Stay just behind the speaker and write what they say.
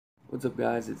What's up,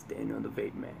 guys? It's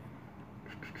DanielTheVapeMan.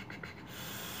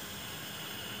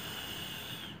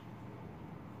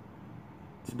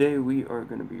 Today we are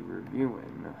going to be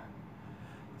reviewing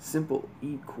Simple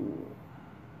Cool.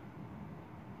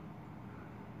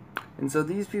 And so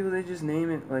these people, they just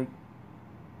name it like,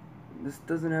 this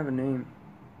doesn't have a name.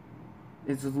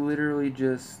 It's literally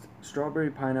just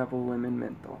strawberry, pineapple, lemon,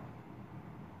 menthol.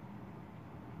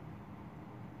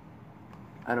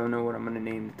 I don't know what I'm going to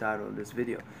name the title of this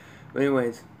video. But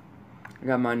anyways, I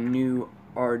got my new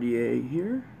RDA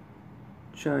here.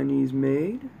 Chinese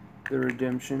made. The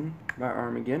Redemption by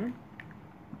Armageddon.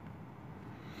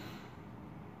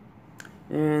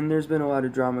 And there's been a lot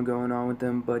of drama going on with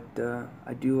them, but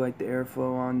I do like the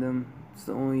airflow on them. It's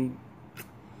the only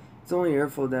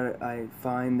airflow that I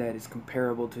find that is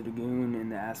comparable to the Goon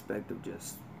in the aspect of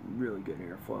just really good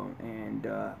airflow. And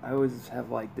I always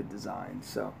have liked the design,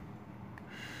 so.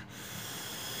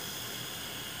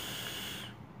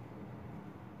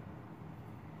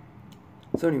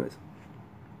 So anyways,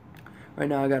 right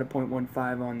now I got a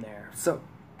 0.15 on there. So,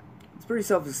 it's pretty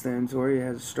self-explanatory. It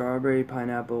has strawberry,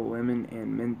 pineapple, lemon,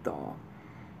 and menthol.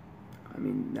 I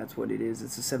mean, that's what it is.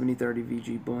 It's a 70-30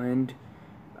 VG blend.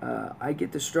 I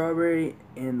get the strawberry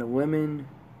and the lemon,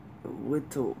 a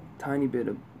little tiny bit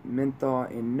of menthol,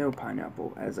 and no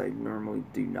pineapple, as I normally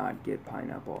do not get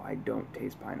pineapple. I don't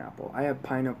taste pineapple. I have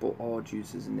pineapple all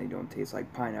juices, and they don't taste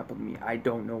like pineapple to me. I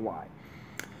don't know why.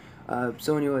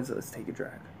 So anyways, let's take a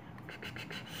drag.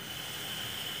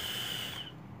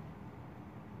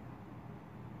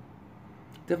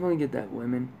 Definitely get that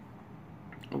lemon,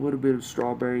 a little bit of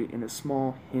strawberry, and a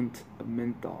small hint of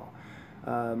menthol.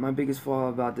 My biggest flaw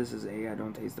about this is I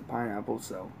don't taste the pineapple,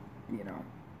 so, you know,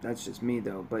 that's just me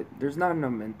though. But there's not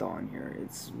enough menthol in here.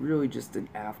 It's really just an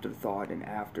afterthought, an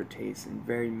aftertaste, and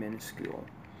very minuscule.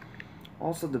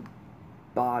 Also, the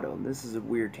bottle, this is a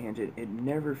weird tangent, it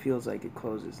never feels like it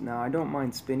closes. Now, I don't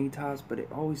mind spinny tops, but it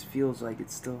always feels like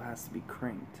it still has to be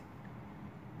cranked.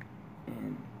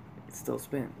 And it still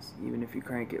spins, even if you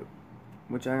crank it,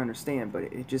 which I understand, but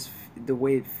it just, the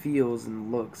way it feels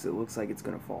and looks, it looks like it's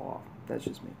going to fall off. That's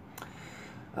just me.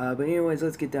 But anyways,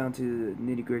 let's get down to the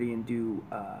nitty gritty and do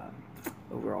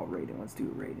overall rating. Let's do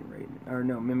a rating. Or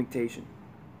no, mimication.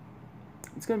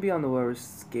 It's going to be on the lower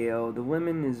scale. The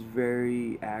lemon is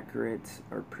very accurate,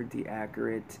 or pretty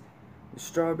accurate. The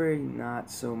strawberry, not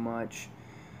so much.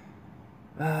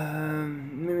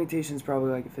 Mimitation is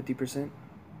probably like a 50%,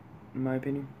 in my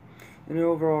opinion. And the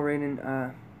overall rating,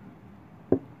 I'm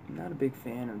not a big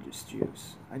fan of just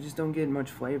juice. I just don't get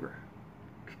much flavor.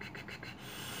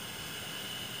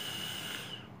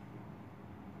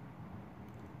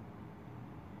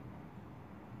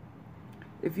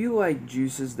 If you like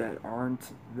juices that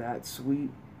aren't that sweet,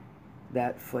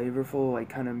 that flavorful, like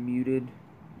kind of muted,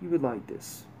 you would like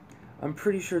this. I'm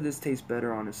pretty sure this tastes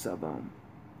better on a sub-ohm.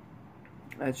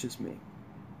 That's just me.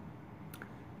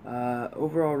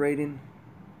 Overall rating,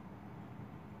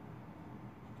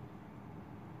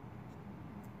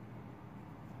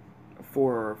 a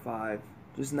 4 or a 5.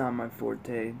 Just not my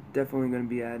forte. Definitely going to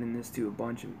be adding this to a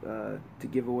bunch of to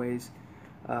giveaways.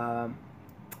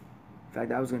 In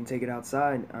fact, I was going to take it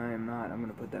outside. I am not. I'm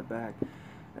going to put that back.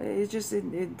 It's just,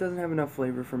 it doesn't have enough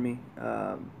flavor for me.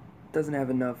 Doesn't have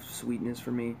enough sweetness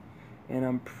for me. And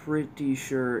I'm pretty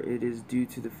sure it is due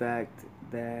to the fact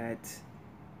that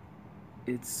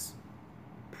it's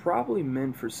probably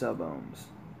meant for sub-ohms.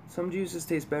 Some juices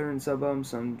taste better in sub-ohms.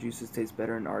 Some juices taste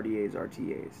better in RDAs,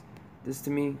 RTAs. This,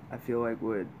 to me, I feel like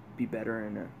would be better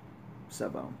in a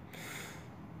sub-ohm.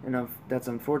 And that's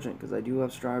unfortunate, because I do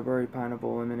love strawberry,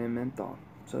 pineapple, lemon, and menthol.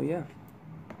 So yeah.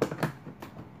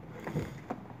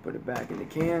 Put it back in the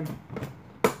can.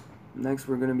 Next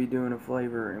we're going to be doing a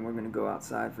flavor, and we're going to go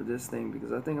outside for this thing,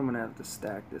 because I think I'm going to have to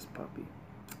stack this puppy.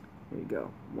 There you go.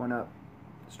 1UP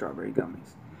strawberry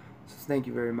gummies. So thank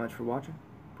you very much for watching.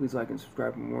 Please like and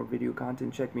subscribe for more video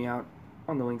content. Check me out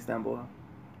on the links down below.